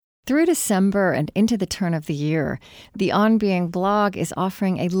Through December and into the turn of the year, the On Being blog is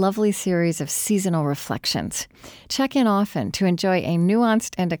offering a lovely series of seasonal reflections. Check in often to enjoy a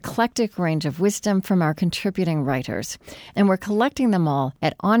nuanced and eclectic range of wisdom from our contributing writers. And we're collecting them all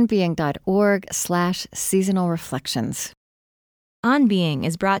at onbeing.org/seasonal reflections. On Being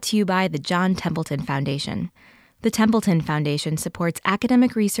is brought to you by the John Templeton Foundation. The Templeton Foundation supports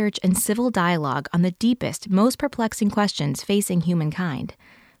academic research and civil dialogue on the deepest, most perplexing questions facing humankind.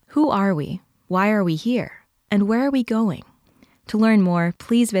 Who are we? Why are we here? And where are we going? To learn more,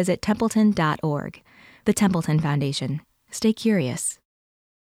 please visit templeton.org. The Templeton Foundation. Stay curious.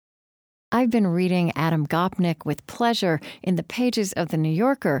 I've been reading Adam Gopnik with pleasure in the pages of The New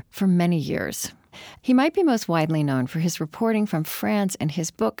Yorker for many years. He might be most widely known for his reporting from France and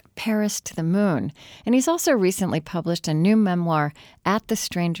his book, Paris to the Moon. And he's also recently published a new memoir, At the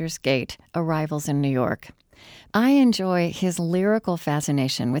Stranger's Gate, Arrivals in New York. I enjoy his lyrical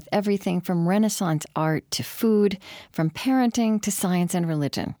fascination with everything from Renaissance art to food, from parenting to science and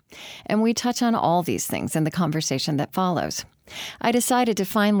religion. And we touch on all these things in the conversation that follows. I decided to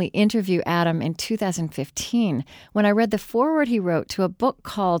finally interview Adam in 2015 when I read the foreword he wrote to a book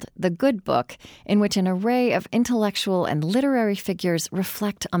called The Good Book, in which an array of intellectual and literary figures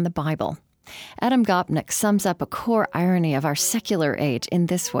reflect on the Bible. Adam Gopnik sums up a core irony of our secular age in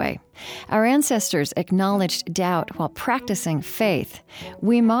this way. Our ancestors acknowledged doubt while practicing faith.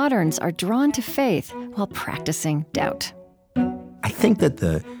 We moderns are drawn to faith while practicing doubt. I think that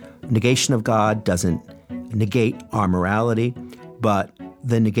the negation of God doesn't negate our morality, but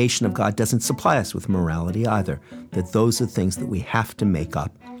the negation of God doesn't supply us with morality either. That those are things that we have to make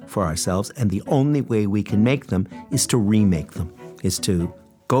up for ourselves, and the only way we can make them is to remake them, is to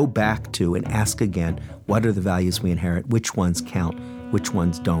go back to and ask again, what are the values we inherit? Which ones count? Which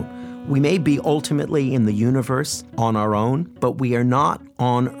ones don't? We may be ultimately in the universe on our own, but we are not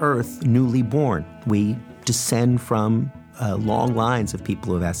on Earth newly born. We descend from long lines of people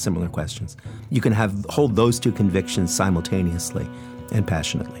who have asked similar questions. You can hold those two convictions simultaneously and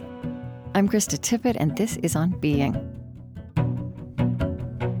passionately. I'm Krista Tippett, and this is On Being.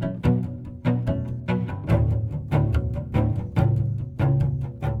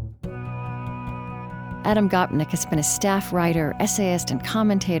 Adam Gopnik has been a staff writer, essayist, and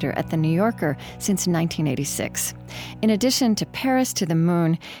commentator at The New Yorker since 1986. In addition to Paris to the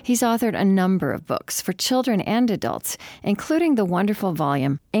Moon, he's authored a number of books for children and adults, including the wonderful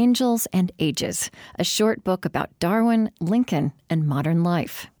volume Angels and Ages, a short book about Darwin, Lincoln, and modern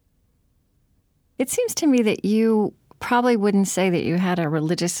life. It seems to me that you probably wouldn't say that you had a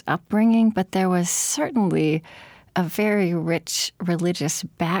religious upbringing, but there was certainly a very rich religious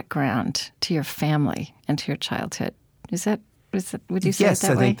background to your family and to your childhood. Would you say it that way? Yes,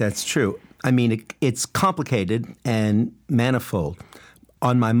 I think that's true. I mean, it's complicated and manifold.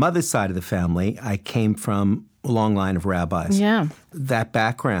 On my mother's side of the family, I came from a long line of rabbis. Yeah. That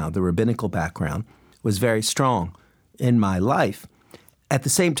background, the rabbinical background, was very strong in my life. At the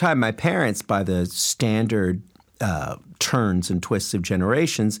same time, my parents, by the standard turns and twists of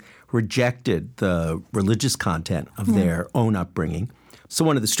generations, rejected the religious content of their own upbringing. So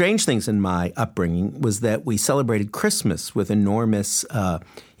one of the strange things in my upbringing was that we celebrated Christmas with enormous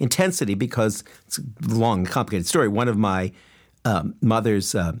intensity because it's a long, complicated story. One of my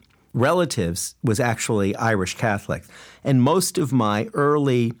mother's relatives was actually Irish Catholic. And most of my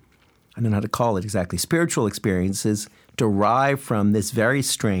early, I don't know how to call it exactly, spiritual experiences derive from this very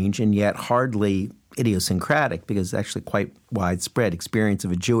strange and yet hardly idiosyncratic, because it's actually quite widespread, experience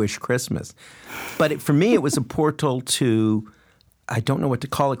of a Jewish Christmas. But for me, it was a portal to, I don't know what to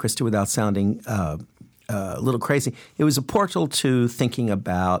call it, Krista, without sounding a little crazy. It was a portal to thinking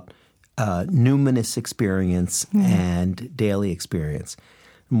about numinous experience and daily experience.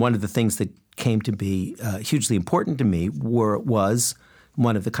 And one of the things that came to be hugely important to me was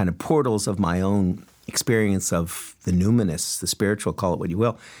one of the kind of portals of my own experience of the numinous, the spiritual, call it what you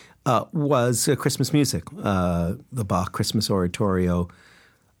will, was Christmas music, the Bach Christmas Oratorio,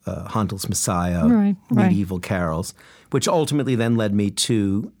 Handel's Messiah, medieval carols, which ultimately then led me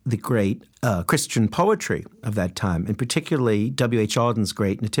to the great Christian poetry of that time, and particularly W.H. Auden's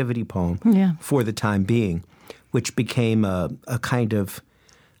great nativity poem, For the Time Being, which became a kind of,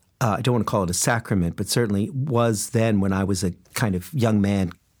 I don't want to call it a sacrament, but certainly was then when I was a kind of young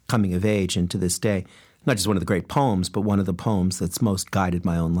man coming of age, and to this day, not just one of the great poems, but one of the poems that's most guided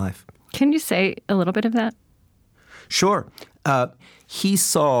my own life. Can you say a little bit of that? Sure. He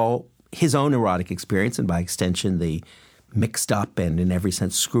saw his own erotic experience, and by extension the mixed up and in every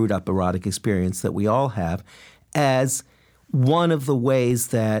sense screwed up erotic experience that we all have, as one of the ways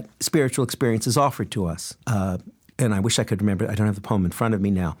that spiritual experience is offered to us. And I wish I could remember, I don't have the poem in front of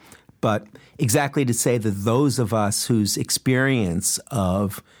me now, But exactly to say that those of us whose experience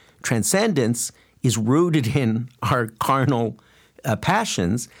of transcendence is rooted in our carnal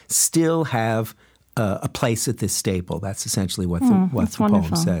passions still have a place at this table. That's essentially what the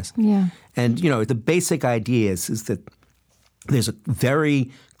poem says. Yeah. And, the basic idea is that there's a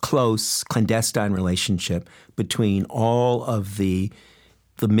very close clandestine relationship between all of the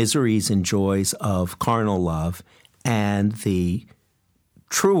miseries and joys of carnal love and the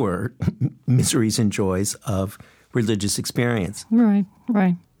truer miseries and joys of religious experience. Right,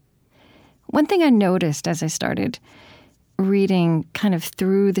 right. One thing I noticed as I started reading kind of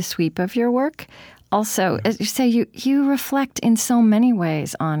through the sweep of your work, also, as you say, you reflect in so many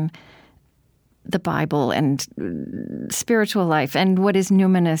ways on the Bible and spiritual life and what is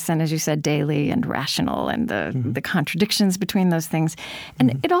numinous and, as you said, daily and rational and the contradictions between those things.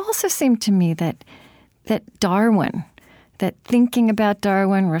 And it also seemed to me that Darwin, that thinking about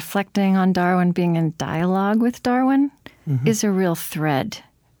Darwin, reflecting on Darwin, being in dialogue with Darwin is a real thread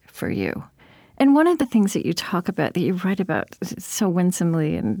for you. And one of the things that you talk about, that you write about so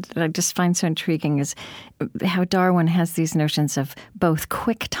winsomely and that I just find so intriguing is how Darwin has these notions of both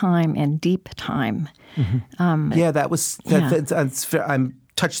quick time and deep time. I'm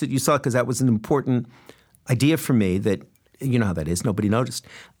touched that you saw it because that was an important idea for me that, you know how that is, nobody noticed.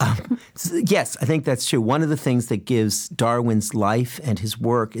 Yes, I think that's true. One of the things that gives Darwin's life and his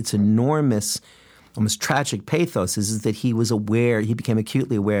work its enormous almost tragic pathos is that he became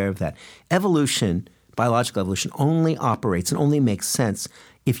acutely aware of that. Evolution, biological evolution, only operates and only makes sense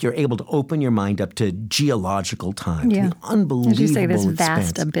if you're able to open your mind up to geological time, to the unbelievable As you say, this expanse.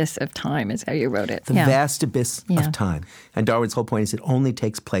 vast abyss of time is how you wrote it. The vast abyss of time. And Darwin's whole point is it only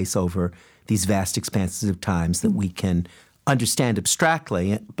takes place over these vast expanses of times that we can understand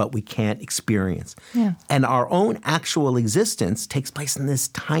abstractly, but we can't experience. Yeah. And our own actual existence takes place in this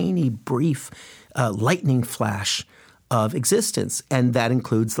tiny, brief lightning flash of existence. And that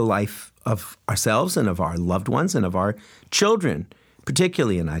includes the life of ourselves and of our loved ones and of our children,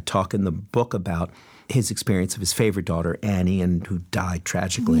 particularly. And I talk in the book about his experience of his favorite daughter, Annie, and who died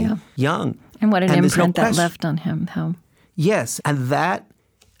tragically young. And what an imprint that left on him. Yes. And that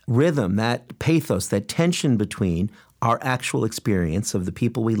rhythm, that pathos, that tension between our actual experience of the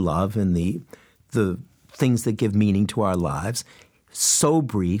people we love and the things that give meaning to our lives, so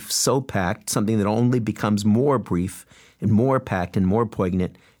brief, so packed, something that only becomes more brief and more packed and more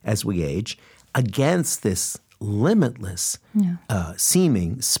poignant as we age, against this limitless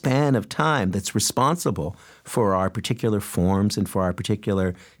seeming span of time that's responsible for our particular forms and for our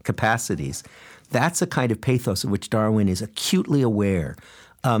particular capacities. That's a kind of pathos of which Darwin is acutely aware.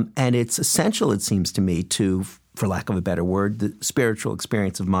 And it's essential, it seems to me, to, for lack of a better word, the spiritual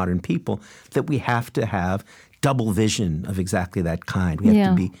experience of modern people, that we have to have double vision of exactly that kind. We have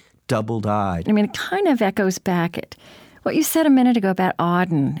to be double-dyed. I mean, it kind of echoes back at what you said a minute ago about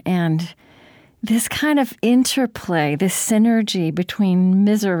Auden and this kind of interplay, this synergy between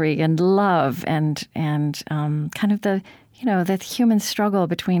misery and love and kind of the human struggle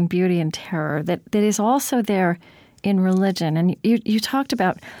between beauty and terror that is also there in religion. And you talked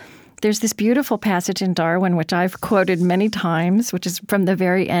about, there's this beautiful passage in Darwin, which I've quoted many times, which is from the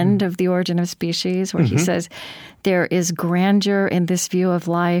very end of The Origin of Species, where he says, there is grandeur in this view of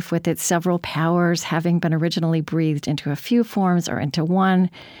life with its several powers having been originally breathed into a few forms or into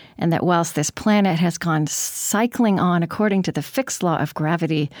one, and that whilst this planet has gone cycling on according to the fixed law of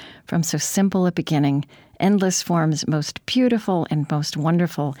gravity from so simple a beginning, endless forms most beautiful and most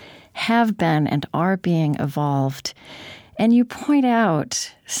wonderful have been and are being evolved. And you point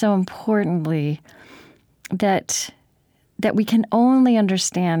out, so importantly, that we can only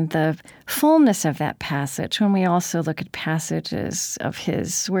understand the fullness of that passage when we also look at passages of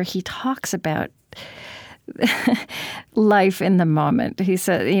his where he talks about life in the moment. He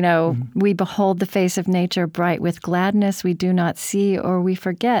said, we behold the face of nature bright with gladness we do not see, or we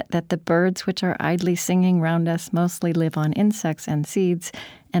forget that the birds which are idly singing round us mostly live on insects and seeds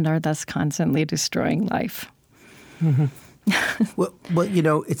and are thus constantly destroying life. Well,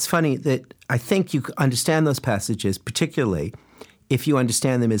 it's funny that I think you understand those passages, particularly if you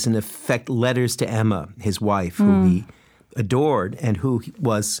understand them as, in effect, letters to Emma, his wife, who he adored and who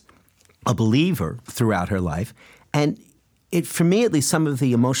was a believer throughout her life. And for me, at least, some of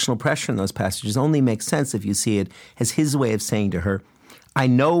the emotional pressure in those passages only makes sense if you see it as his way of saying to her, I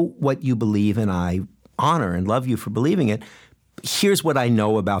know what you believe and I honor and love you for believing it. Here's what I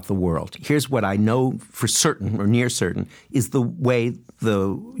know about the world. Here's what I know for certain or near certain is the way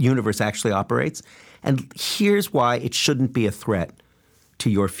the universe actually operates. And here's why it shouldn't be a threat to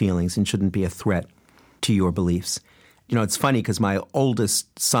your feelings and shouldn't be a threat to your beliefs. It's funny because my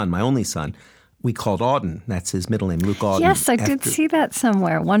oldest son, my only son, we called Auden. That's his middle name, Luke Auden. Yes, I did see that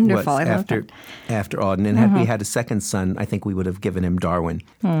somewhere. Wonderful. I love that. After Auden. And had we had a second son, I think we would have given him Darwin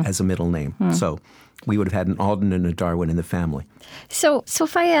as a middle name. So we would have had an Auden and a Darwin in the family. So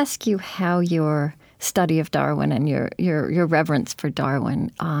if I ask you how your study of Darwin and your reverence for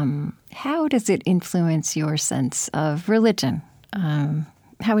Darwin, how does it influence your sense of religion?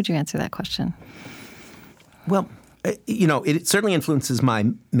 How would you answer that question? Well, it certainly influences my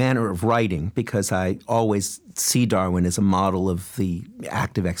manner of writing because I always see Darwin as a model of the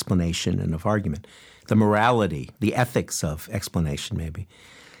active explanation and of argument, the morality, the ethics of explanation maybe.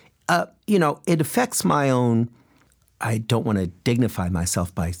 It affects my own – I don't want to dignify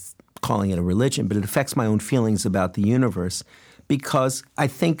myself by calling it a religion, but it affects my own feelings about the universe because I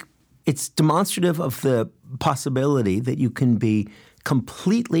think it's demonstrative of the possibility that you can be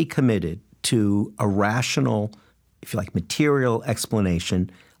completely committed to a rational – if you like, material explanation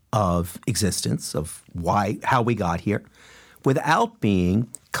of existence, of how we got here, without being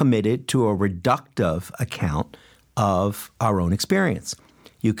committed to a reductive account of our own experience.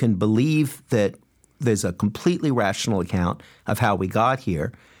 You can believe that there's a completely rational account of how we got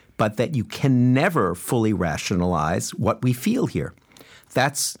here, but that you can never fully rationalize what we feel here.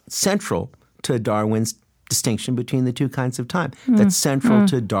 That's central to Darwin's distinction between the two kinds of time. That's central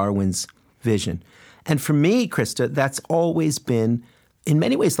to Darwin's vision. And for me, Krista, that's always been, in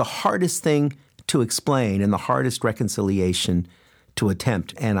many ways, the hardest thing to explain and the hardest reconciliation to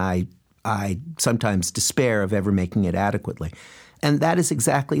attempt. And I sometimes despair of ever making it adequately. And that is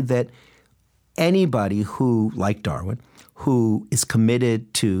exactly that anybody who, like Darwin, who is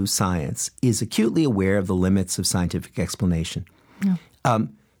committed to science is acutely aware of the limits of scientific explanation. Yeah.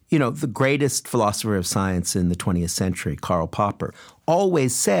 The greatest philosopher of science in the 20th century, Karl Popper,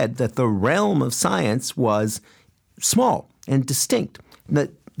 always said that the realm of science was small and distinct,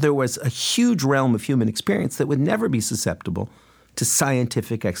 that there was a huge realm of human experience that would never be susceptible to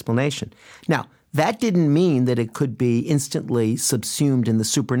scientific explanation. Now, that didn't mean that it could be instantly subsumed in the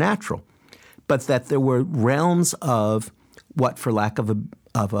supernatural, but that there were realms of what, for lack of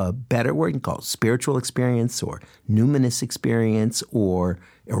a better word, you can call it spiritual experience or numinous experience or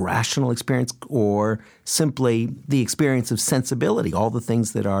irrational experience or simply the experience of sensibility, all the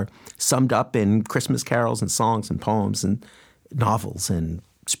things that are summed up in Christmas carols and songs and poems and novels and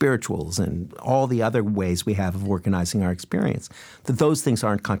spirituals and all the other ways we have of organizing our experience, that those things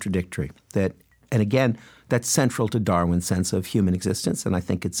aren't contradictory. And again, that's central to Darwin's sense of human existence, and I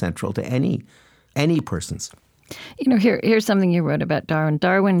think it's central to any person's. Here's something you wrote about Darwin.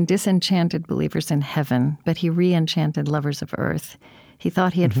 Darwin disenchanted believers in heaven, but he re-enchanted lovers of earth. He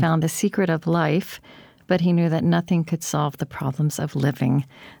thought he had found the secret of life, but he knew that nothing could solve the problems of living.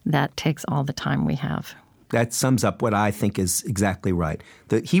 That takes all the time we have. That sums up what I think is exactly right.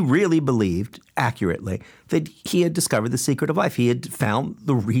 That he really believed, accurately, that he had discovered the secret of life. He had found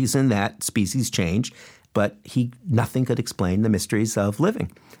the reason that species change, but nothing could explain the mysteries of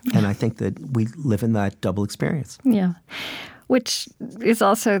living. And I think that we live in that double experience. Yeah, which is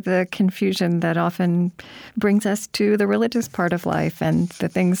also the confusion that often brings us to the religious part of life and the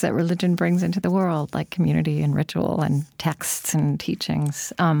things that religion brings into the world, like community and ritual and texts and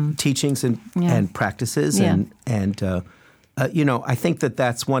teachings. Teachings and practices. Yeah. I think that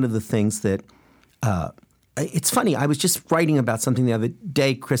that's one of the things that it's funny. I was just writing about something the other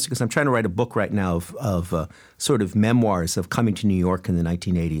day, Chris, because I'm trying to write a book right now of sort of memoirs of coming to New York in the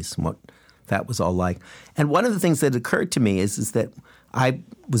 1980s and what that was all like. And one of the things that occurred to me is that I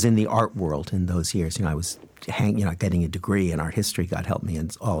was in the art world in those years. I was getting a degree in art history. God help me,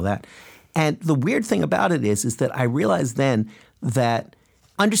 and all that. And the weird thing about it is that I realized then that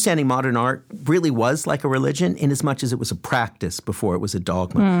understanding modern art really was like a religion in as much as it was a practice before it was a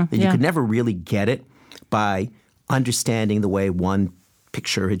dogma. That you could never really get it by understanding the way one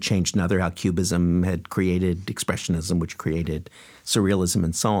picture had changed another, how Cubism had created Expressionism, which created Surrealism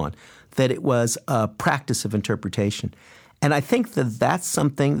and so on, that it was a practice of interpretation. And I think that that's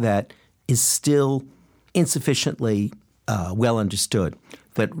something that is still insufficiently well understood,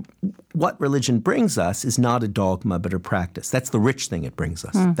 that what religion brings us is not a dogma but a practice. That's the rich thing it brings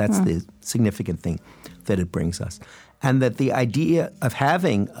us. Mm-hmm. That's the significant thing that it brings us. And that the idea of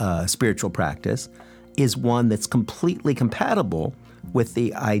having a spiritual practice is one that's completely compatible with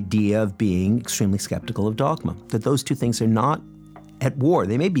the idea of being extremely skeptical of dogma, that those two things are not at war.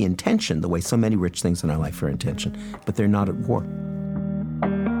 They may be in tension the way so many rich things in our life are in tension, but they're not at war.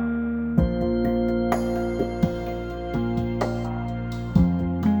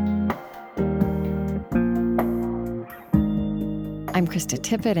 I'm Krista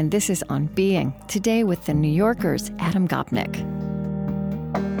Tippett, and this is On Being, today with the New Yorker's Adam Gopnik.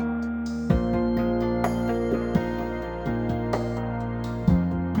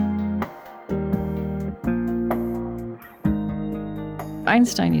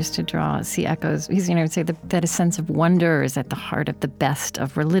 Einstein used to see echoes. He'd say that a sense of wonder is at the heart of the best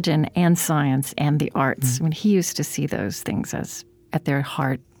of religion and science and the arts. When he used to see those things as at their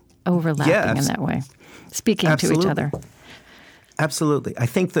heart, overlapping in that way, speaking to each other. Absolutely. I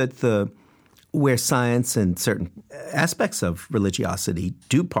think that where science and certain aspects of religiosity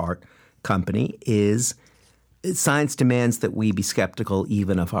do part company is science demands that we be skeptical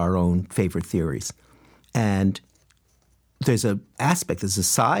even of our own favorite theories. And there's a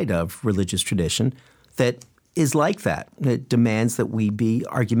side of religious tradition that is like that. It demands that we be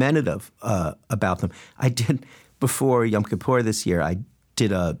argumentative about them. I did, before Yom Kippur this year, I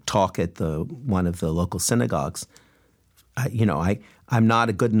did a talk at one of the local synagogues. I'm not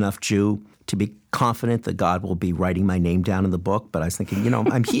a good enough Jew to be confident that God will be writing my name down in the book, but I was thinking,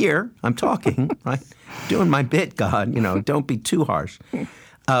 I'm here, I'm talking, right? Doing my bit, God, don't be too harsh.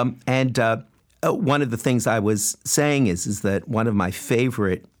 One of the things I was saying is that one of my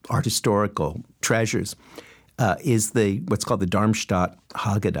favorite art historical treasures is what's called the Darmstadt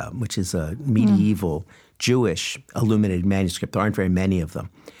Haggadah, which is a medieval Jewish illuminated manuscript. There aren't very many of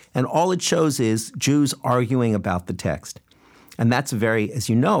them. And all it shows is Jews arguing about the text. And that's as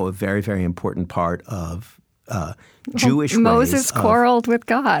you know, a very, very important part of Jewish ways. Moses quarreled with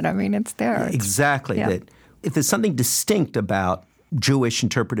God. It's there. Exactly. Yeah. That if there's something distinct about Jewish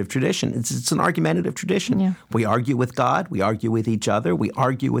interpretive tradition, it's an argumentative tradition. Yeah. We argue with God. We argue with each other. We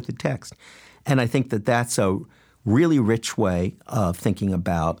argue with the text. And I think that that's a really rich way of thinking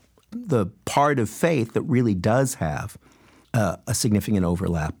about the part of faith that really does have a significant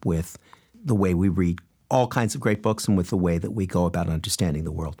overlap with the way we read all kinds of great books and with the way that we go about understanding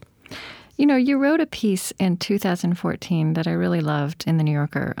the world. You wrote a piece in 2014 that I really loved in The New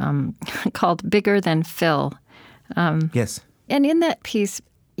Yorker called Bigger Than Phil. Yes. And in that piece,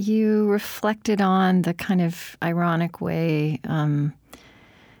 you reflected on the kind of ironic way,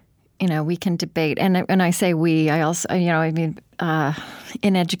 we can debate. And I say we, I also,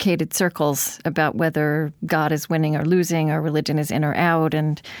 in educated circles about whether God is winning or losing or religion is in or out.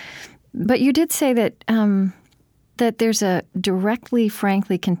 But you did say that that there's a directly,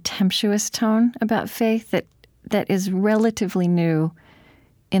 frankly, contemptuous tone about faith that is relatively new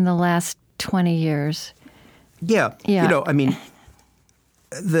in the last 20 years. Yeah.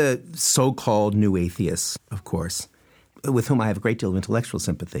 The so-called new atheists, of course, with whom I have a great deal of intellectual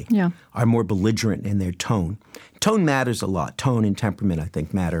sympathy, are more belligerent in their tone. Tone matters a lot. Tone and temperament, I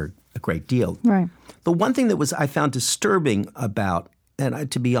think, matter a great deal. Right. The one thing that I found disturbing about,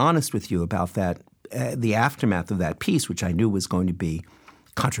 and to be honest with you about that, the aftermath of that piece, which I knew was going to be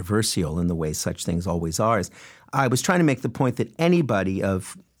controversial in the way such things always are, is I was trying to make the point that anybody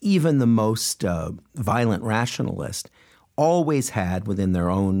of even the most violent rationalist always had within their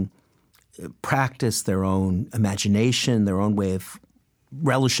own practice, their own imagination, their own way of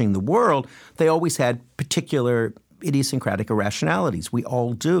relishing the world, they always had particular idiosyncratic irrationalities. We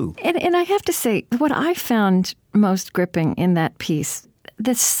all do. And I have to say, what I found most gripping in that piece,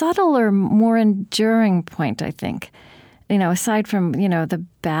 the subtler, more enduring point, I think, aside from, the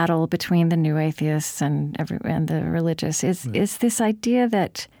battle between the new atheists and the religious, is this idea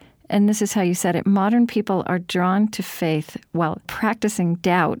that, and this is how you said it, modern people are drawn to faith while practicing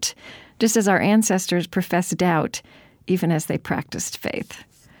doubt, just as our ancestors professed doubt even as they practiced faith.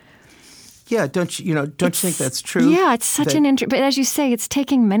 Yeah, don't you think that's true? Yeah, it's such but as you say, it's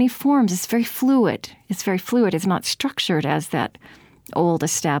taking many forms. It's very fluid. It's not structured as that old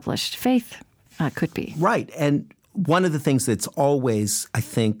established faith could be. Right. And one of the things that's always, I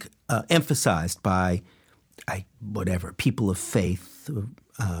think, emphasized by people of faith,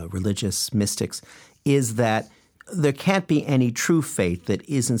 religious mystics, is that there can't be any true faith that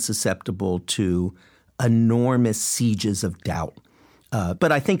isn't susceptible to enormous sieges of doubt.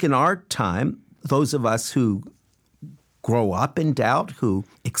 But I think in our time, those of us who grow up in doubt, who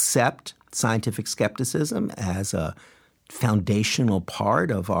accept scientific skepticism as a foundational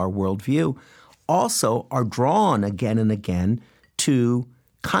part of our worldview, also are drawn again and again to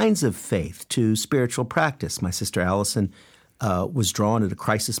kinds of faith, to spiritual practice. My sister Allison was drawn at a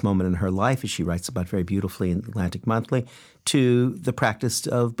crisis moment in her life, as she writes about very beautifully in Atlantic Monthly, to the practice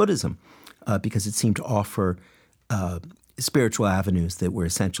of Buddhism, because it seemed to offer spiritual avenues that were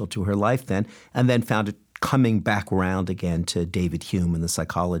essential to her life then, and then found it coming back around again to David Hume and the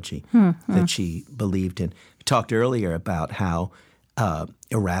psychology that she believed in. We talked earlier about how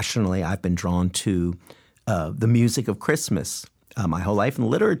irrationally I've been drawn to the music of Christmas my whole life in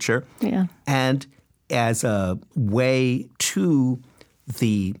literature. Yeah. And as a way to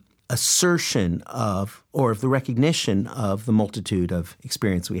the assertion of, or of the recognition of the multitude of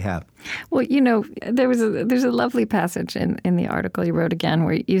experience we have. Well, there's a lovely passage in the article you wrote again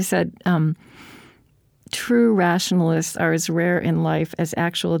where you said, true rationalists are as rare in life as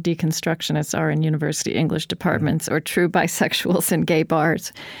actual deconstructionists are in university English departments or true bisexuals in gay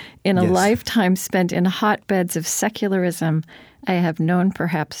bars. In a lifetime spent in hotbeds of secularism, I have known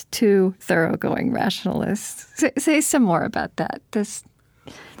perhaps 2 thoroughgoing rationalists. Say some more about that.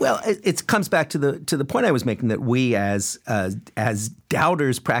 Well, it comes back to the point I was making, that we as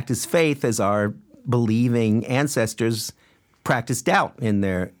doubters practice faith as our believing ancestors practiced doubt in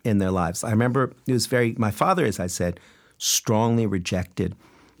their lives. I remember my father, as I said, strongly rejected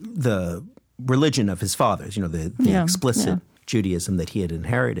the religion of his fathers, the explicit Judaism that he had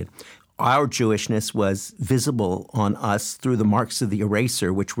inherited. Our Jewishness was visible on us through the marks of the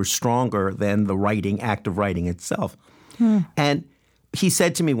eraser, which were stronger than the act of writing itself. And he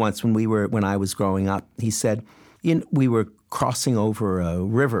said to me once when I was growing up, he said, we were crossing over a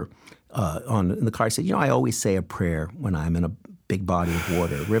river in the car. He said, I always say a prayer when I'm in a big body of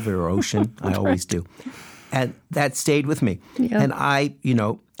water, river or ocean. I always do. And that stayed with me. Yeah. And I,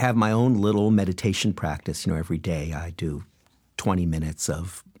 have my own little meditation practice. Every day I do 20 minutes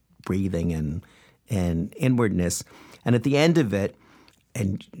of breathing and inwardness. And at the end of it,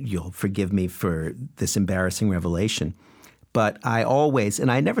 and you'll forgive me for this embarrassing revelation, but I always,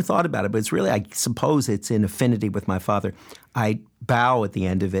 and I never thought about it, but it's really, I suppose it's in affinity with my father, I bow at the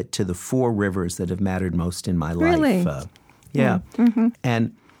end of it to the 4 rivers that have mattered most in my life. Really? Yeah. Mm-hmm.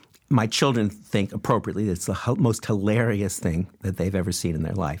 And my children think appropriately it's the most hilarious thing that they've ever seen in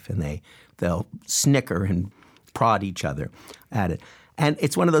their life, and they'll snicker and prod each other at it. And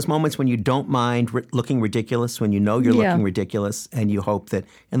it's one of those moments when you don't mind looking ridiculous, when you know you're looking ridiculous, and you hope that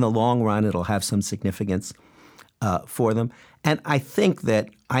in the long run it'll have some significance for them. And I think that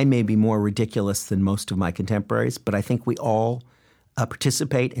I may be more ridiculous than most of my contemporaries, but I think we all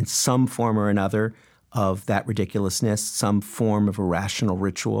participate in some form or another of that ridiculousness, some form of irrational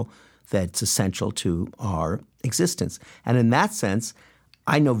ritual that's essential to our existence. And in that sense,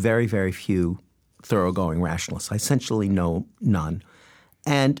 I know very, very few thoroughgoing rationalists. I essentially know none.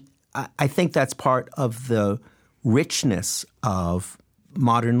 And I think that's part of the richness of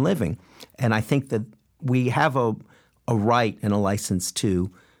modern living. And I think that we have a right and a license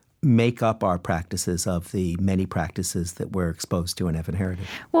to make up our practices of the many practices that we're exposed to and have inherited.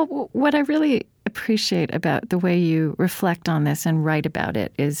 Well, what I really appreciate about the way you reflect on this and write about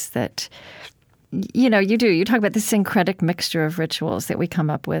it is that, you talk about the syncretic mixture of rituals that we come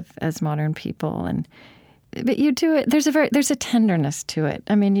up with as modern people, but you do it. There's a tenderness to it.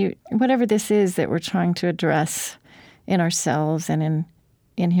 I mean, whatever this is that we're trying to address in ourselves and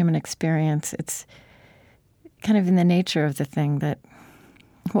in human experience, it's kind of in the nature of the thing that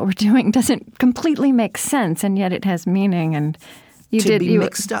what we're doing doesn't completely make sense, and yet it has meaning. And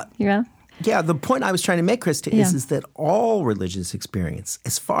mixed up. Yeah. Yeah, the point I was trying to make, Krista, is that all religious experience,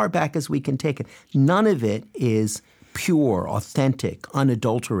 as far back as we can take it, none of it is pure, authentic,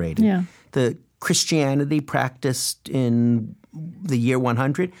 unadulterated. Yeah. The Christianity practiced in the year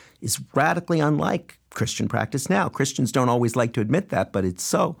 100 is radically unlike Christian practice now. Christians don't always like to admit that, but it's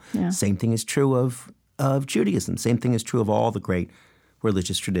so. Yeah. Same thing is true of Judaism. Same thing is true of all the great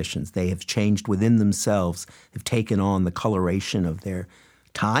religious traditions. They have changed within themselves, have taken on the coloration of their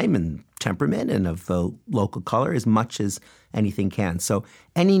time and temperament and of the local color as much as anything can. So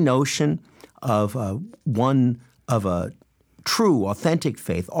any notion of a true, authentic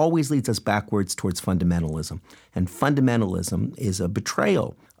faith always leads us backwards towards fundamentalism. And fundamentalism is a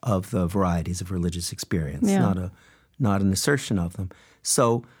betrayal of the varieties of religious experience, not an assertion of them.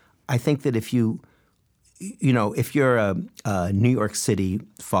 So I think that if you're a New York City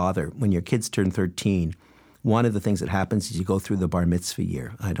father, when your kids turn 13, one of the things that happens is you go through the bar mitzvah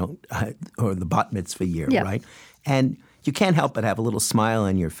year, or the bat mitzvah year, right? And you can't help but have a little smile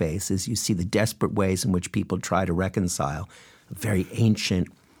on your face as you see the desperate ways in which people try to reconcile a very ancient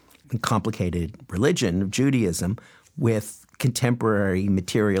and complicated religion of Judaism with contemporary,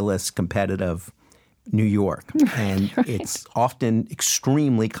 materialist, competitive New York. And it's often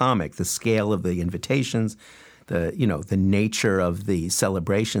extremely comic, the scale of the invitations, the nature of the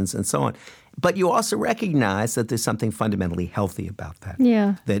celebrations and so on. But you also recognize that there's something fundamentally healthy about that.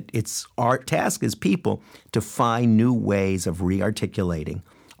 Yeah. That it's our task as people to find new ways of re-articulating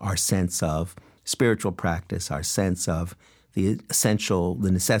our sense of spiritual practice, our sense of the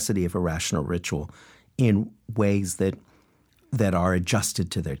necessity of a rational ritual in ways that that are adjusted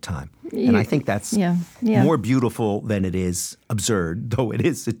to their time. And I think that's more beautiful than it is absurd, though it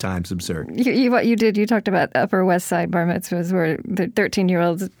is at times absurd. What you did, you talked about Upper West Side bar mitzvahs where the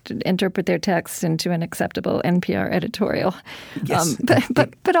 13-year-olds interpret their text into an acceptable NPR editorial. Yes.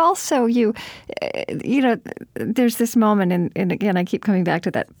 But also there's this moment, and again, I keep coming back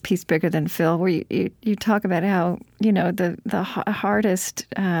to that piece Bigger Than Phil, where you talk about how, the hardest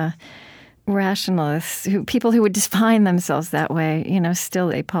rationalists, people who would define themselves that way, still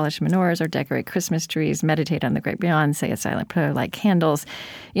they polish menorahs or decorate Christmas trees, meditate on the great beyond, say a silent prayer, light candles.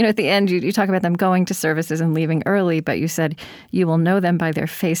 At the end, you talk about them going to services and leaving early, but you said, you will know them by their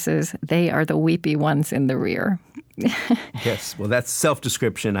faces. They are the weepy ones in the rear. Yes. Well, that's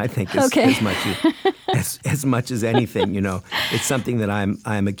self-description, I think, as much as anything. It's something that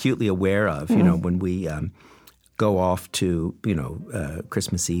I'm acutely aware of, when we go off to,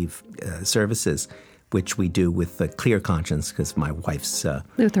 Christmas Eve services, which we do with a clear conscience because of my wife's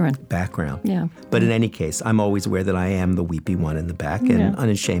Lutheran background. Yeah. But in any case, I'm always aware that I am the weepy one in the back and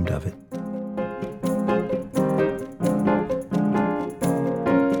unashamed of it.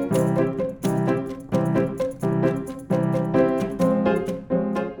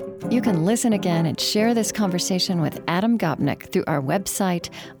 You can listen again and share this conversation with Adam Gopnik through our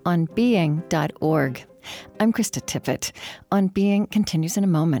website, onbeing.org. I'm Krista Tippett. On Being continues in a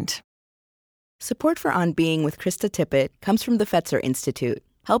moment. Support for On Being with Krista Tippett comes from the Fetzer Institute,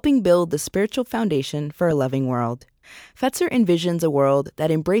 helping build the spiritual foundation for a loving world. Fetzer envisions a world that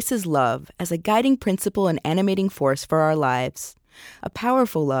embraces love as a guiding principle and animating force for our lives. A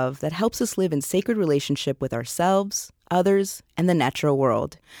powerful love that helps us live in sacred relationship with ourselves, others, and the natural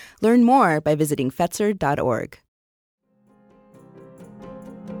world. Learn more by visiting Fetzer.org.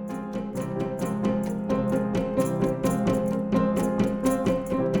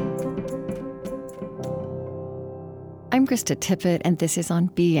 I'm Krista Tippett, and this is On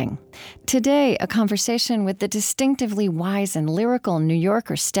Being. Today, a conversation with the distinctively wise and lyrical New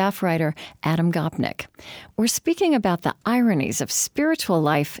Yorker staff writer Adam Gopnik. We're speaking about the ironies of spiritual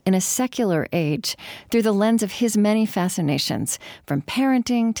life in a secular age through the lens of his many fascinations, from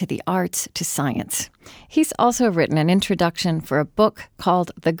parenting to the arts to science. He's also written an introduction for a book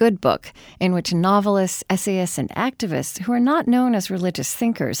called The Good Book, in which novelists, essayists, and activists who are not known as religious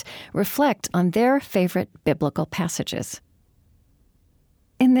thinkers reflect on their favorite biblical passages.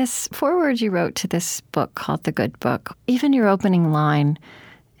 In this foreword you wrote to this book called The Good Book, even your opening line,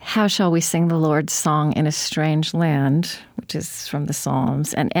 "How shall we sing the Lord's song in a strange land," which is from the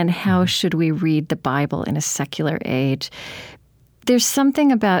Psalms, and how should we read the Bible in a secular age? There's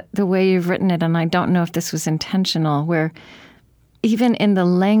something about the way you've written it, and I don't know if this was intentional, where even in the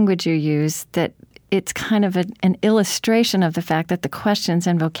language you use, that it's kind of an illustration of the fact that the questions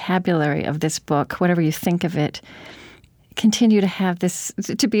and vocabulary of this book, whatever you think of it, continue to have this,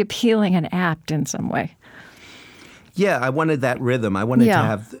 to be appealing and apt in some way. Yeah, I wanted that rhythm. I wanted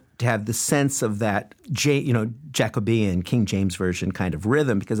to have the sense of that, Jacobean, King James Version kind of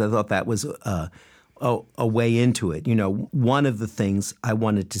rhythm, because I thought that was a way into it. One of the things I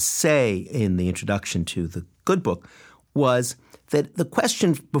wanted to say in the introduction to The Good Book was that the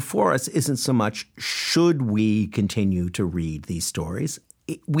question before us isn't so much, should we continue to read these stories?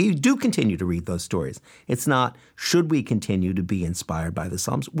 We do continue to read those stories. It's not, should we continue to be inspired by the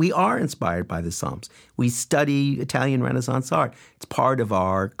Psalms? We are inspired by the Psalms. We study Italian Renaissance art. It's part of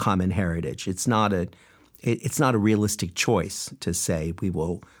our common heritage. It's not a realistic choice to say we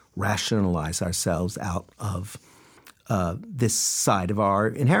will rationalize ourselves out of this side of our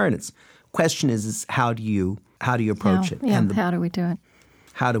inheritance. Question is how do you approach it? Yeah, and how do we do it?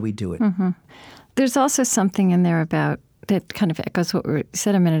 How do we do it? Mm-hmm. There's also something in there about that kind of echoes what we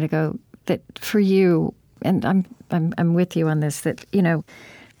said a minute ago, that for you, and I'm with you on this, that,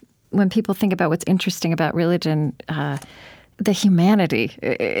 when people think about what's interesting about religion, the humanity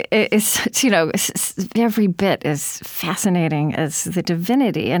is, every bit as fascinating as the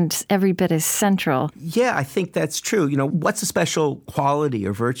divinity, and every bit as central. Yeah, I think that's true. What's a special quality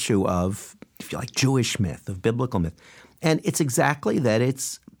or virtue of, if you like, Jewish myth, of biblical myth? And it's exactly that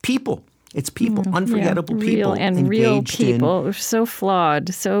it's people. It's people, unforgettable people. Real people, so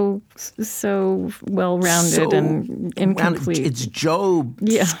flawed, so well-rounded and incomplete. It's Job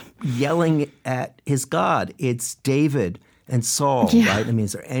yelling at his God. It's David and Saul, right? I mean,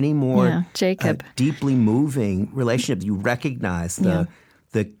 is there any more Jacob. Deeply moving relationship? You recognize the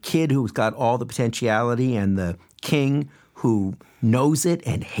kid who's got all the potentiality and the king who knows it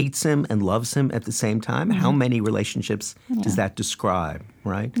and hates him and loves him at the same time. Mm-hmm. How many relationships does that describe,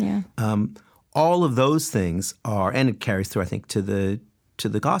 right? Yeah. All of those things are, and it carries through, I think, to to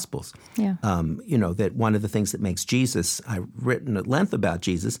the Gospels. Yeah. That one of the things that makes Jesus, I've written at length about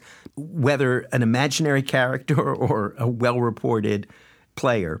Jesus, whether an imaginary character or a well-reported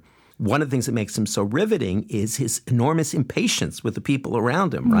player, one of the things that makes him so riveting is his enormous impatience with the people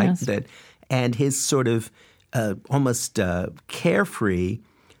around him, right? Yes. And his sort of almost carefree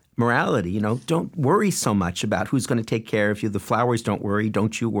morality. Don't worry so much about who's going to take care of you. The flowers don't worry.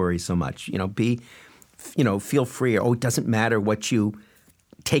 Don't you worry so much. Feel free. Oh, it doesn't matter what you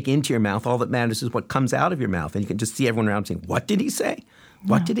take into your mouth. All that matters is what comes out of your mouth. And you can just see everyone around saying, what did he say?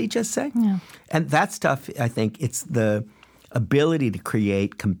 What did he just say? Yeah. And that stuff, I think, it's the ability to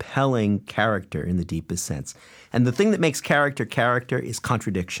create compelling character in the deepest sense. And the thing that makes character is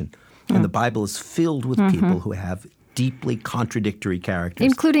contradiction. And the Bible is filled with people who have deeply contradictory characters.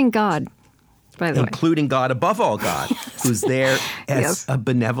 Including God, by the way. Including God, above all God, who's there as a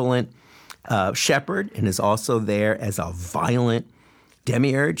benevolent shepherd and is also there as a violent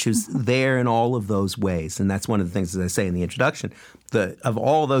demiurge who's there in all of those ways. And that's one of the things, as I say in the introduction, of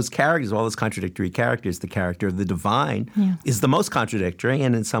all those characters, all those contradictory characters, the character of the divine is the most contradictory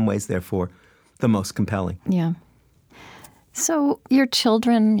and in some ways, therefore, the most compelling. Yeah. So your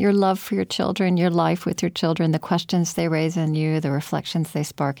children, your love for your children, your life with your children, the questions they raise in you, the reflections they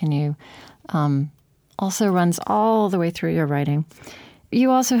spark in you, also runs all the way through your writing.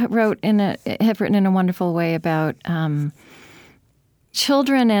 You also have written in a wonderful way about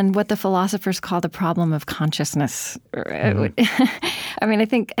children and what the philosophers call the problem of consciousness. I mean, I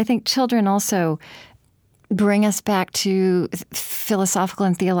think children also bring us back to philosophical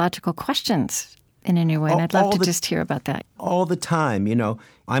and theological questions in a new way. And I'd love to just hear about that. All the time.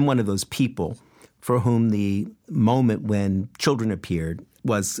 I'm one of those people for whom the moment when children appeared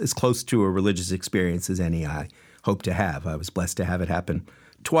was as close to a religious experience as any I hope to have. I was blessed to have it happen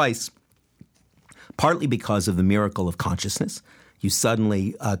twice, partly because of the miracle of consciousness. You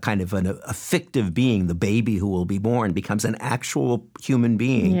suddenly, kind of a fictive being, the baby who will be born, becomes an actual human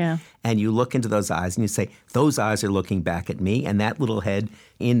being. Yeah. And you look into those eyes and you say, those eyes are looking back at me, and that little head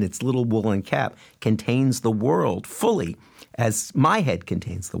in its little woolen cap contains the world fully as my head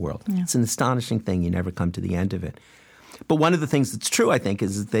contains the world. Yeah. It's an astonishing thing. You never come to the end of it. But one of the things that's true, I think,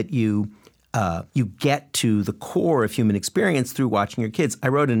 is that you get to the core of human experience through watching your kids. I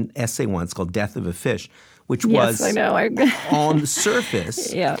wrote an essay once called Death of a Fish, which was on the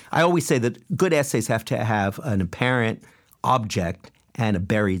surface. Yeah. I always say that good essays have to have an apparent object and a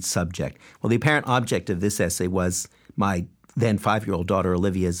buried subject. Well, the apparent object of this essay was my then 5-year-old daughter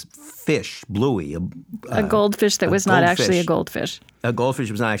Olivia's fish, Bluey. A goldfish that was not actually a goldfish. A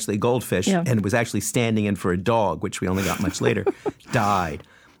goldfish was not actually a goldfish and was actually standing in for a dog, which we only got much later, died.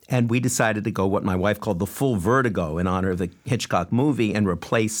 And we decided to go what my wife called the full vertigo in honor of the Hitchcock movie and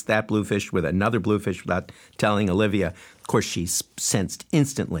replace that bluefish with another bluefish without telling Olivia. Of course, she sensed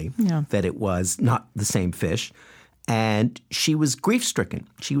instantly that it was not the same fish. And she was grief-stricken.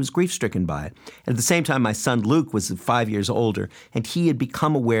 She was grief-stricken by it. And at the same time, my son Luke was 5 years older, and he had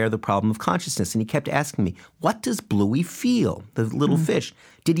become aware of the problem of consciousness. And he kept asking me, what does Bluey feel, the little fish?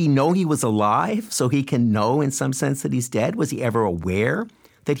 Did he know he was alive so he can know in some sense that he's dead? Was he ever aware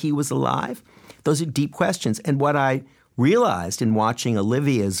that he was alive? Those are deep questions. And what I realized in watching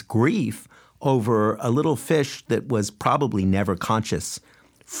Olivia's grief over a little fish that was probably never conscious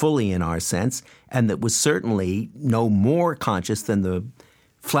fully in our sense, and that was certainly no more conscious than the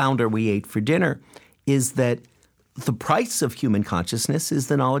flounder we ate for dinner, is that the price of human consciousness is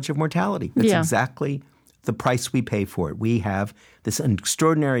the knowledge of mortality. That's exactly the price we pay for it. We have this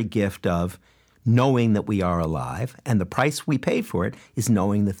extraordinary gift of knowing that we are alive, and the price we pay for it is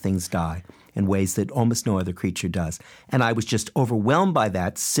knowing that things die in ways that almost no other creature does. And I was just overwhelmed by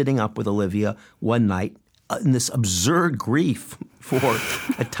that, sitting up with Olivia one night in this absurd grief for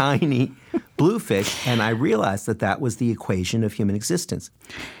a tiny bluefish, and I realized that that was the equation of human existence.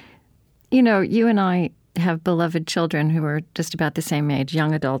 You know, you and I have beloved children who are just about the same age,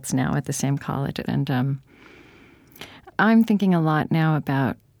 young adults now at the same college, and I'm thinking a lot now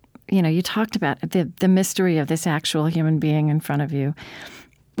about, you talked about the mystery of this actual human being in front of you,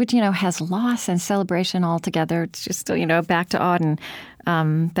 which, has loss and celebration all together. It's just, back to Auden,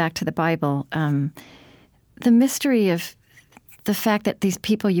 back to the Bible. The mystery of the fact that these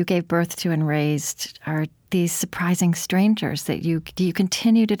people you gave birth to and raised are these surprising strangers, that you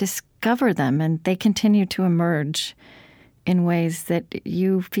continue to discover them and they continue to emerge in ways that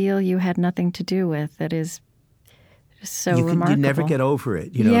you feel you had nothing to do with. That is so remarkable. You never get over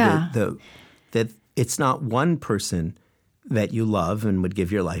it. That it's not one person that you love and would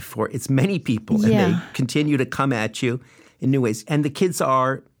give your life for. It's many people, and they continue to come at you in new ways. And the kids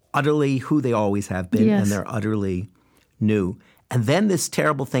are utterly who they always have been, and they're utterly new. And then this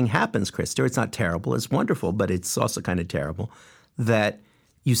terrible thing happens, Krista. It's not terrible. It's wonderful, but it's also kind of terrible that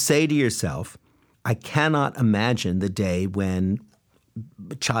you say to yourself, I cannot imagine the day when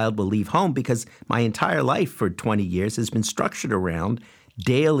a child will leave home, because my entire life for 20 years has been structured around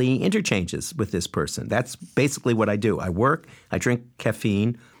daily interchanges with this person. That's basically what I do. I work, I drink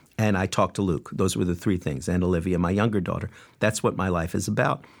caffeine, and I talk to Luke. Those were the three things. And Olivia, my younger daughter. That's what my life is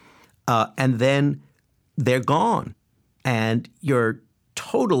about. And then they're gone. And you're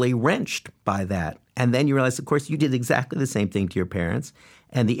totally wrenched by that. And then you realize, of course, you did exactly the same thing to your parents.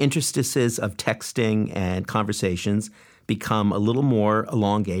 And the interstices of texting and conversations become a little more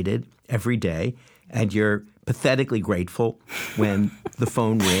elongated every day. And you're pathetically grateful when the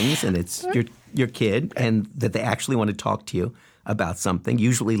phone rings and it's your kid and that they actually want to talk to you about something,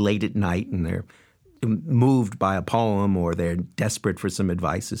 usually late at night, and they're moved by a poem or they're desperate for some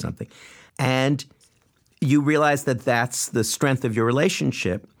advice or something. And you realize that that's the strength of your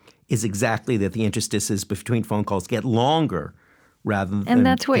relationship, is exactly that the interstices between phone calls get longer rather than And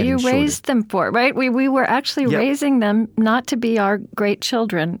that's what you raised them for, right? We were actually raising them not to be our great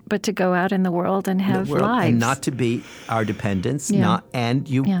children, but to go out in the world and have lives. And not to be our dependents,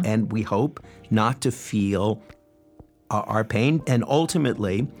 and we hope not to feel our pain. And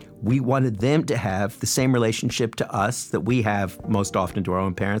ultimately, we wanted them to have the same relationship to us that we have most often to our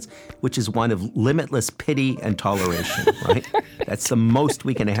own parents, which is one of limitless pity and toleration, right? That's the most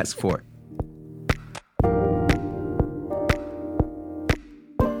we can ask for.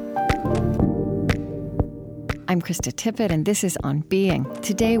 I'm Krista Tippett, and this is On Being.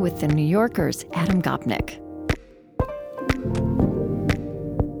 Today with The New Yorker's Adam Gopnik.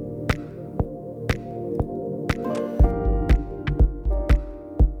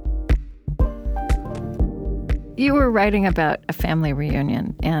 You were writing about a family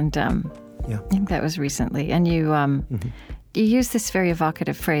reunion, and I think that was recently. And you you used this very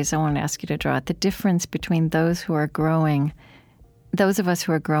evocative phrase I want to ask you to draw out: the difference between those who are growing, those of us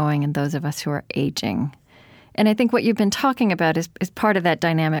who are growing, and those of us who are aging. And I think what you've been talking about is part of that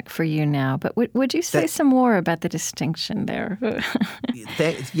dynamic for you now. But would you say some more about the distinction there?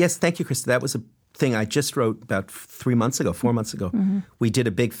 Yes, thank you, Krista. That was a thing I just wrote about 4 months ago. Mm-hmm. We did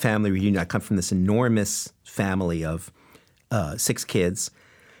a big family reunion. I come from this enormous family of 6 kids.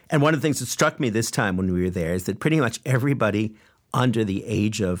 And one of the things that struck me this time when we were there is that pretty much everybody under the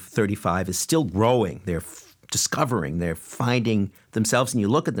age of 35 is still growing. They're discovering, they're finding themselves, and you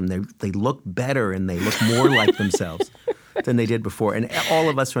look at them, they look better and they look more like themselves than they did before. And all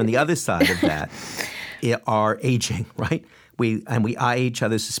of us are on the other side of that are aging, right? We eye each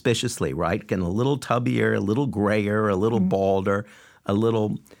other suspiciously, right? Getting a little tubbier, a little grayer, a little balder, a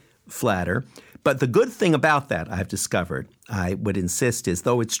little flatter. But the good thing about that, I've discovered, I would insist, is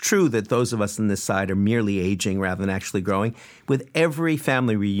though it's true that those of us on this side are merely aging rather than actually growing, with every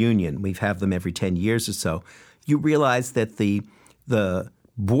family reunion, we have them every 10 years or so, you realize that the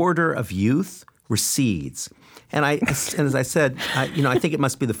border of youth recedes. And as I said, I think it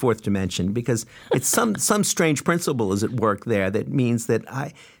must be the fourth dimension, because it's some strange principle is at work there that means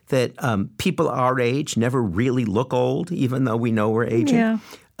that people our age never really look old, even though we know we're aging. Yeah.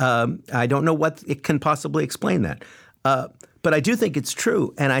 I don't know what it can possibly explain that. But I do think it's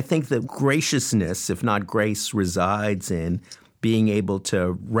true. And I think that graciousness, if not grace, resides in being able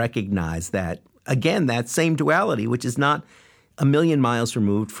to recognize that, again, that same duality, which is not a million miles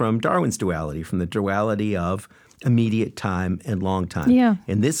removed from Darwin's duality, from the duality of immediate time and long time. Yeah.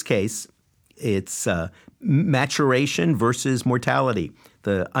 In this case, it's maturation versus mortality.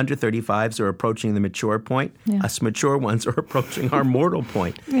 The under 35s are approaching the mature point. Yeah. Us mature ones are approaching our mortal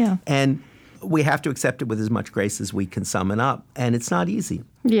point. Yeah. And we have to accept it with as much grace as we can summon up. And it's not easy.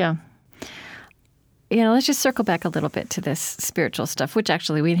 Yeah. Let's just circle back a little bit to this spiritual stuff, which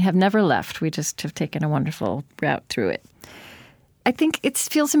actually we have never left. We just have taken a wonderful route through it. I think it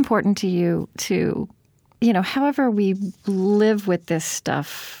feels important to you to, however we live with this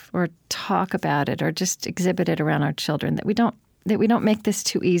stuff or talk about it or just exhibit it around our children, that we don't make this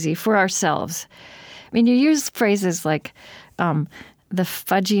too easy for ourselves. I mean, you use phrases like the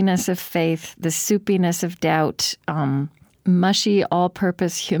fudginess of faith, the soupiness of doubt, mushy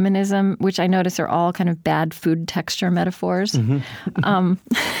all-purpose humanism, which I notice are all kind of bad food texture metaphors. Mm-hmm.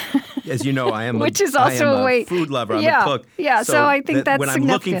 As you know, I am which is also a way, food lover. I'm a cook. Yeah, so I think that's when I'm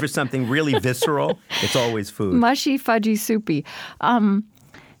looking for something really visceral, it's always food. Mushy, fudgy, soupy.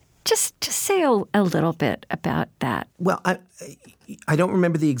 Just say a little bit about that. Well, I don't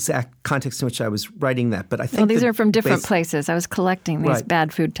remember the exact context in which I was writing that, but I think these are from different places. I was collecting these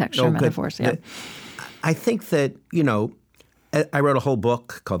bad food texture metaphors. Yeah. I think that, I wrote a whole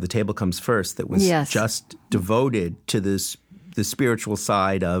book called The Table Comes First that was just devoted to this the spiritual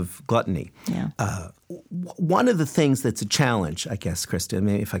side of gluttony. Yeah. One of the things that's a challenge, I guess, Krista,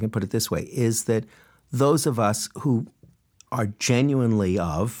 maybe if I can put it this way, is that those of us who are genuinely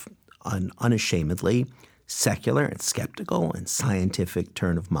unashamedly secular and skeptical and scientific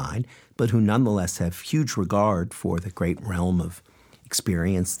turn of mind, but who nonetheless have huge regard for the great realm of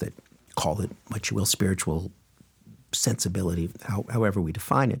experience that, call it what you will, spiritual sensibility, however we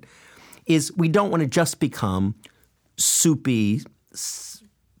define it, is we don't want to just become soupy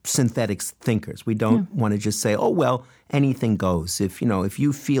synthetic thinkers. We don't want to just say, oh, well, anything goes. If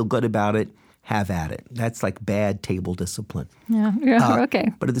you feel good about it, have at it. That's like bad table discipline.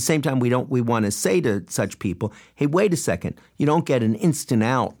 Okay. But at the same time, we want to say to such people, hey, wait a second. You don't get an instant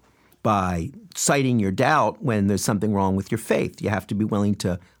out by citing your doubt when there's something wrong with your faith. You have to be willing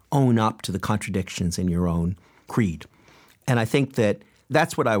to own up to the contradictions in your own creed. And I think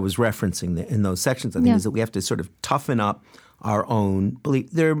that's what I was referencing in those sections. I think is that we have to sort of toughen up our own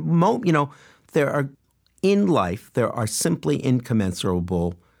belief. There are in life there are simply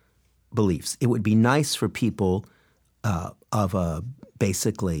incommensurable beliefs. It would be nice for people of a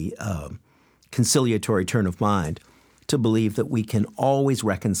basically conciliatory turn of mind to believe that we can always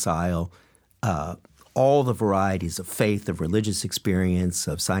reconcile all the varieties of faith, of religious experience,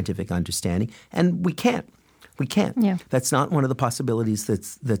 of scientific understanding, and we can't. We can't. Yeah. That's not one of the possibilities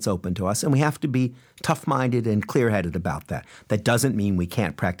that's open to us, and we have to be tough-minded and clear-headed about that. That doesn't mean we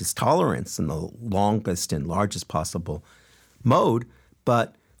can't practice tolerance in the longest and largest possible mode,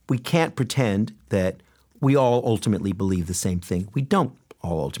 but we can't pretend that we all ultimately believe the same thing. We don't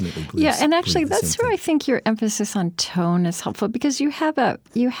all ultimately believe. Yeah, and actually, believe the that's same where thing. I think your emphasis on tone is helpful, because you have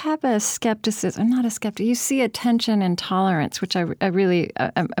a skepticism, not a skeptic. You see a tension and tolerance, which I really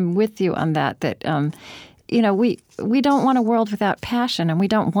I'm with you on that. That we don't want a world without passion, and we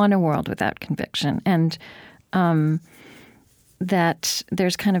don't want a world without conviction, and that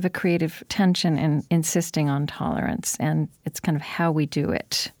there's kind of a creative tension in insisting on tolerance, and it's kind of how we do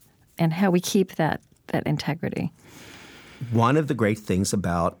it and how we keep that integrity. One of the great things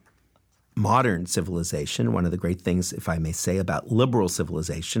about modern civilization, one of the great things, if I may say, about liberal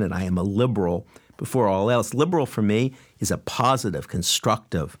civilization, and I am a liberal before all else, liberal for me is a positive,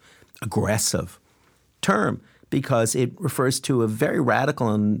 constructive, aggressive term because it refers to a very radical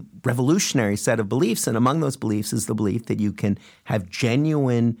and revolutionary set of beliefs. And among those beliefs is the belief that you can have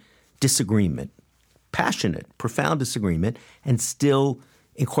genuine disagreement, passionate, profound disagreement, and still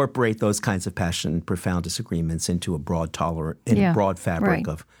incorporate those kinds of passionate, profound disagreements into a broad fabric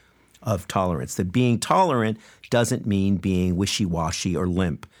of tolerance. That being tolerant doesn't mean being wishy-washy or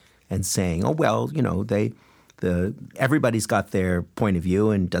limp and saying, oh, well, everybody's got their point of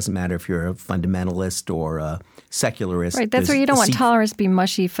view, and it doesn't matter if you're a fundamentalist or a secularist. Right. That's where you don't want tolerance to be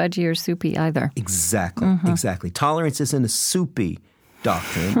mushy, fudgy, or soupy either. Exactly. Exactly. Tolerance isn't a soupy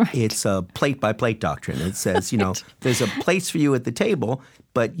doctrine. Right. It's a plate-by-plate doctrine. It says, there's a place for you at the table,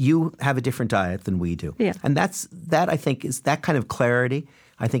 but you have a different diet than we do. Yeah. And that I think is that kind of clarity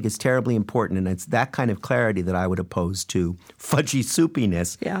I think is terribly important, and it's that kind of clarity that I would oppose to fudgy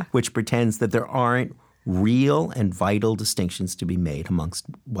soupiness, which pretends that there aren't real and vital distinctions to be made amongst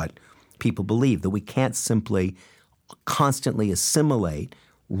what people believe, that we can't simply constantly assimilate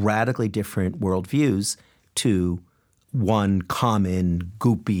radically different worldviews to one common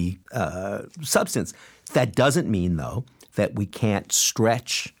goopy substance. That doesn't mean, though, that we can't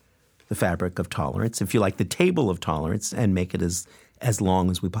stretch the fabric of tolerance, if you like, the table of tolerance, and make it as long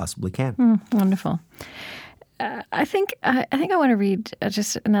as we possibly can. Wonderful. I think I want to read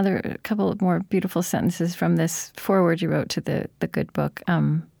just another couple of more beautiful sentences from this foreword you wrote to the good book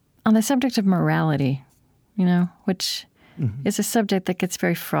on the subject of morality, which is a subject that gets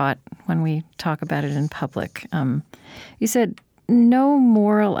very fraught when we talk about it in public. You said, no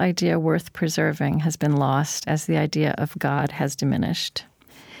moral idea worth preserving has been lost as the idea of God has diminished.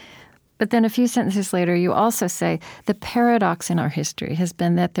 But then a few sentences later, you also say, the paradox in our history has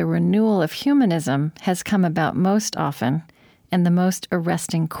been that the renewal of humanism has come about most often, and the most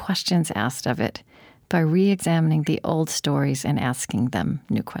arresting questions asked of it, by re-examining the old stories and asking them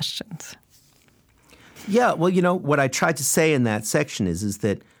new questions. Yeah, well, what I tried to say in that section is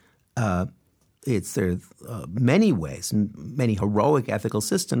that there are many ways, many heroic ethical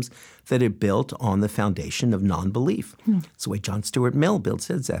systems that are built on the foundation of non-belief. It's the way John Stuart Mill builds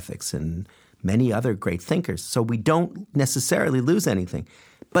his ethics and many other great thinkers. So we don't necessarily lose anything.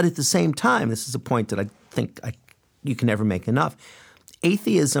 But at the same time, this is a point that I think you can never make enough.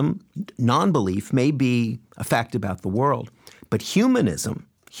 Atheism, non-belief, may be a fact about the world, but humanism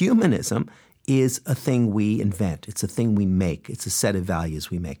is a thing we invent. It's a thing we make. It's a set of values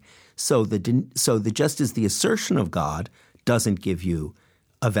we make. So just as the assertion of God doesn't give you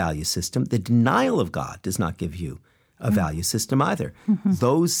a value system. The denial of God does not give you a value system either.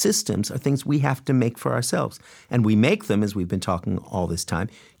 Those systems are things we have to make for ourselves. And we make them, as we've been talking all this time,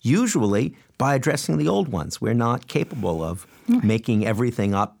 usually by addressing the old ones. We're not capable of making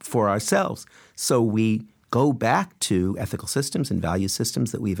everything up for ourselves. So we go back to ethical systems and value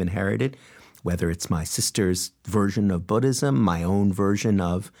systems that we've inherited, whether it's my sister's version of Buddhism, my own version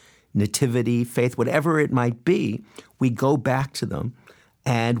of nativity, faith, whatever it might be. We go back to them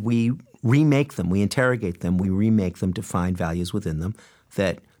and we remake them, we interrogate them, we remake them to find values within them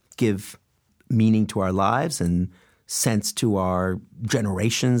that give meaning to our lives and sense to our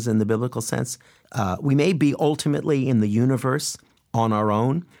generations in the biblical sense. We may be ultimately in the universe on our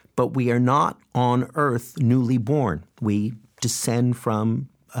own, but we are not on earth newly born. We descend from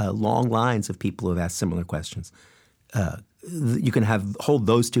long lines of people who have asked similar questions. You can hold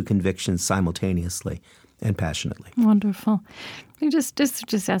those two convictions simultaneously and passionately. Wonderful. Let me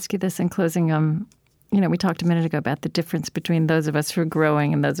just ask you this in closing. We talked a minute ago about the difference between those of us who are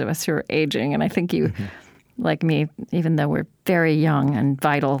growing and those of us who are aging. And I think you, like me, even though we're very young and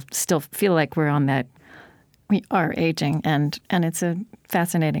vital, still feel like we are aging. And it's a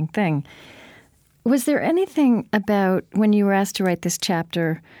fascinating thing. Was there anything about when you were asked to write this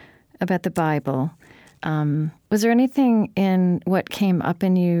chapter about the Bible, was there anything in what came up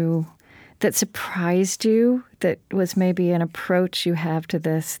in you that surprised you, that was maybe an approach you have to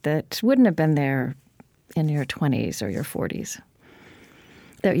this that wouldn't have been there in your 20s or your 40s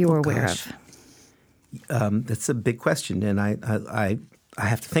that you were aware of? That's a big question, and I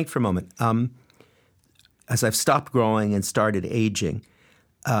have to think for a moment. As I've stopped growing and started aging,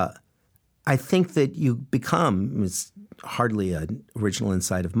 I think that you become, it's hardly an original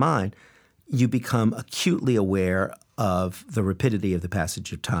insight of mine, you become acutely aware of the rapidity of the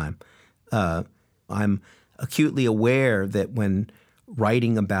passage of time. I'm acutely aware that when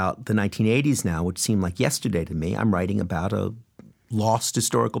writing about the 1980s now, which seemed like yesterday to me, I'm writing about a lost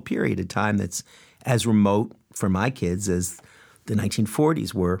historical period, a time that's as remote for my kids as the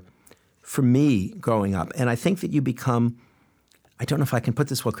 1940s were for me growing up. And I think that you become, I don't know if I can put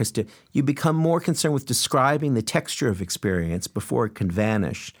this well, Krista, you become more concerned with describing the texture of experience before it can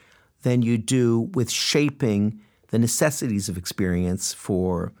vanish than you do with shaping the necessities of experience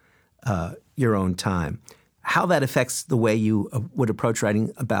for your own time. How that affects the way you would approach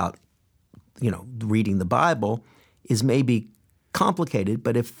writing about, reading the Bible is maybe complicated,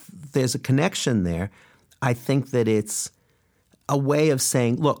 but if there's a connection there, I think that it's a way of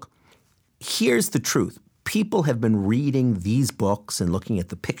saying, look, here's the truth. People have been reading these books and looking at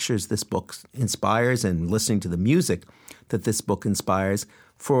the pictures this book inspires and listening to the music that this book inspires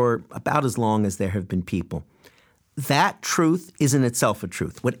for about as long as there have been people. That truth is in itself a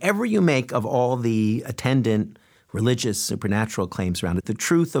truth. Whatever you make of all the attendant religious, supernatural claims around it, the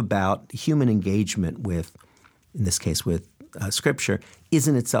truth about human engagement with, in this case, with Scripture, is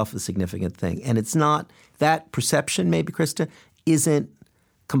in itself a significant thing. And it's not, that perception, maybe, Krista, isn't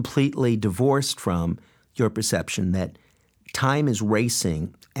completely divorced from your perception that time is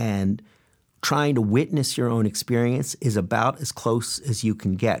racing and trying to witness your own experience is about as close as you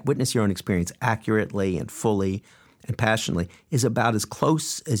can get. Witness your own experience accurately and fully and passionately is about as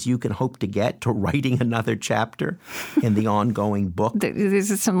close as you can hope to get to writing another chapter in the ongoing book. This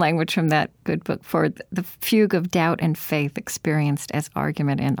is some language from that good book. For the fugue of doubt and faith experienced as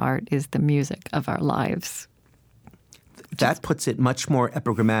argument and art is the music of our lives. That puts it much more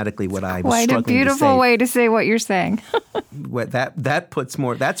epigrammatically what I was struggling to say. Quite a beautiful way to say what you're saying. That puts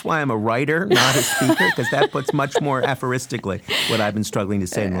more, that's why I'm a writer, not a speaker, because that puts much more aphoristically what I've been struggling to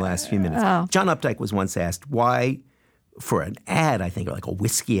say in the last few minutes. Oh. John Updike was once asked why, for an ad, I think, or like a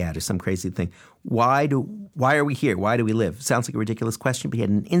whiskey ad or some crazy thing, why are we here? Why do we live? Sounds like a ridiculous question, but he had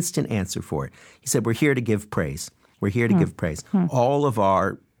an instant answer for it. He said, we're here to give praise. We're here to give praise. All of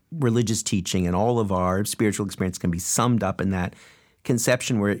our religious teaching and all of our spiritual experience can be summed up in that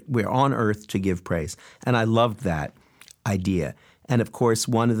conception where we're on earth to give praise. And I loved that idea. And of course,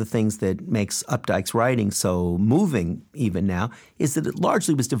 one of the things that makes Updike's writing so moving even now is that it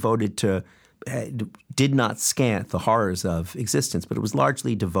largely was devoted to, did not scant the horrors of existence, but it was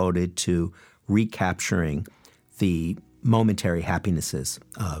largely devoted to recapturing the momentary happinesses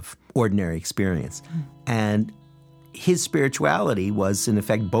of ordinary experience. And his spirituality was, in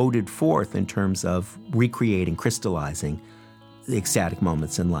effect, boded forth in terms of recreating, crystallizing the ecstatic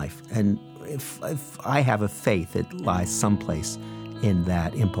moments in life. And if I have a faith, it lies someplace in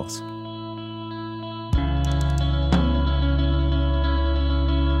that impulse.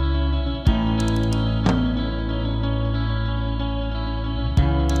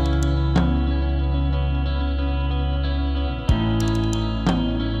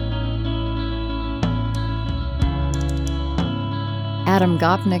 Adam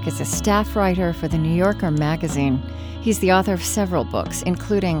Gopnik is a staff writer for The New Yorker magazine. He's the author of several books,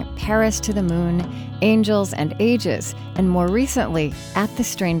 including Paris to the Moon, Angels and Ages, and more recently, At the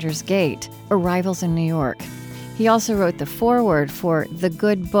Stranger's Gate, Arrivals in New York. He also wrote the foreword for The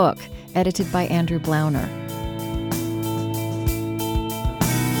Good Book, edited by Andrew Blauner.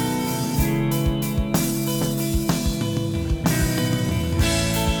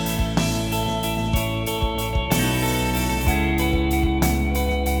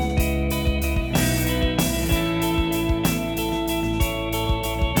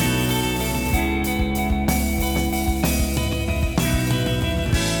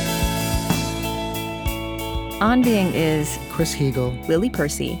 On Being is Chris Hegel, Lily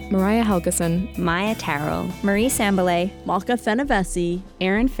Percy, Mariah Helgeson, Maya Tarrell, Marie Sambalay, Malka Fenavesi,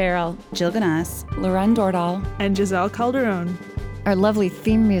 Aaron Farrell, Jill Ganas, Loren Dordal, and Giselle Calderon. Our lovely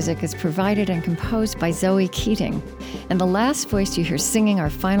theme music is provided and composed by Zoe Keating. And the last voice you hear singing our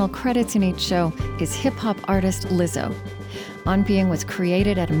final credits in each show is hip-hop artist Lizzo. On Being was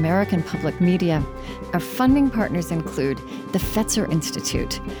created at American Public Media. Our funding partners include the Fetzer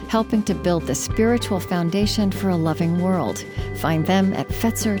Institute, helping to build the spiritual foundation for a loving world. Find them at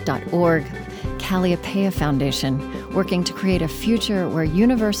fetzer.org. Calliopeia Foundation, working to create a future where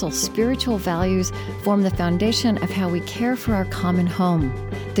universal spiritual values form the foundation of how we care for our common home.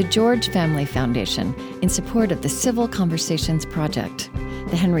 The George Family Foundation, in support of the Civil Conversations Project.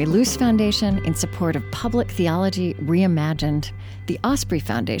 The Henry Luce Foundation, in support of public theology reimagined. The Osprey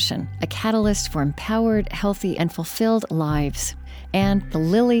Foundation, a catalyst for empowered, healthy, and fulfilled lives. And the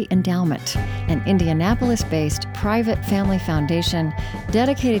Lilly Endowment, an Indianapolis-based private family foundation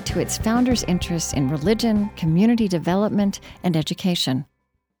dedicated to its founders' interests in religion, community development, and education.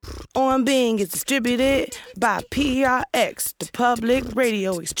 On Being is distributed by PRX, the Public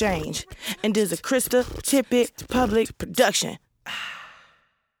Radio Exchange, and is a Krista Tippett public production.